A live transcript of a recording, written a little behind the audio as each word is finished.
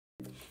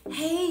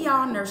Hey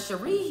y'all, Nurse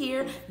Cherie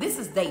here. This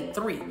is day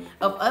 3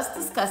 of us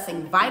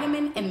discussing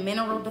vitamin and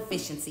mineral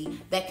deficiency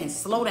that can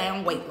slow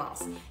down weight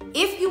loss.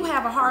 If you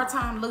have a hard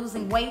time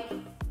losing weight,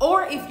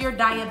 or if you're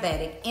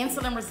diabetic,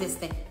 insulin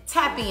resistant,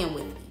 tap in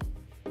with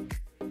me.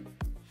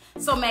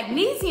 So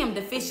magnesium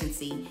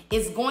deficiency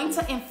is going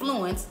to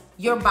influence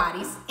your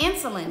body's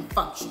insulin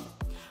function.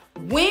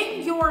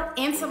 When your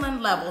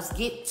insulin levels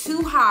get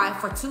too high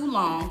for too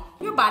long,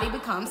 your body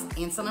becomes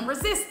insulin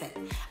resistant.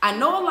 I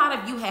know a lot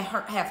of you have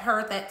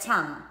heard that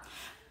term.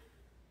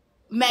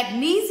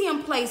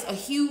 Magnesium plays a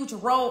huge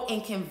role in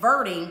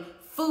converting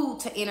food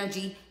to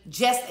energy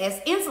just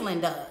as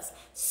insulin does.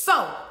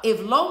 So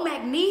if low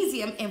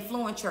magnesium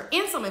influence your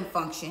insulin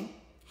function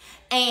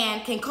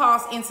and can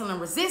cause insulin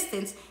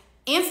resistance,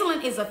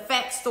 insulin is a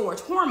fat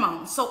storage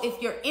hormone. So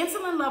if your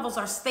insulin levels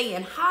are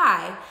staying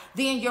high,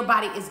 then your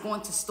body is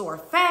going to store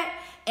fat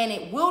and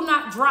it will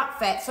not drop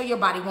fat, so your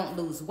body won't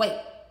lose weight.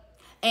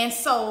 And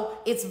so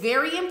it's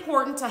very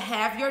important to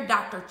have your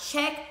doctor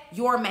check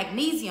your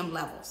magnesium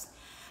levels.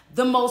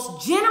 The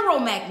most general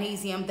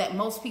magnesium that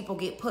most people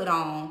get put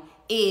on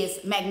is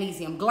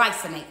magnesium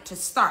glycinate to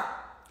start.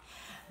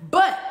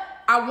 But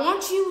I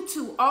want you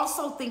to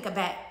also think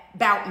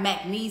about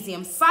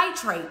magnesium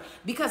citrate,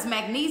 because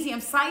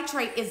magnesium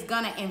citrate is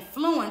going to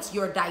influence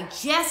your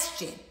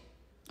digestion.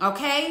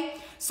 Okay,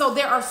 so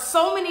there are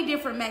so many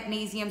different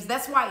magnesiums.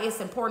 That's why it's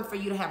important for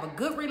you to have a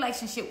good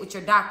relationship with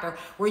your doctor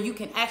where you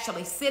can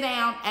actually sit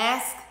down,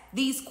 ask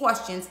these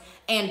questions,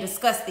 and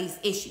discuss these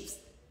issues.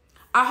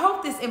 I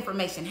hope this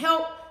information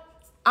helped.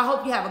 I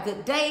hope you have a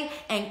good day,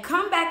 and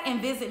come back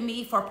and visit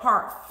me for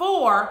part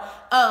 4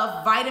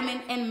 of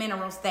vitamin and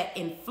minerals that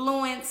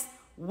influence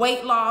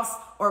weight loss,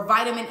 or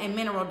vitamin and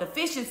mineral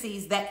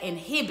deficiencies that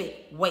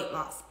inhibit weight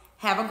loss.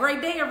 Have a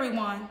great day,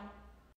 everyone.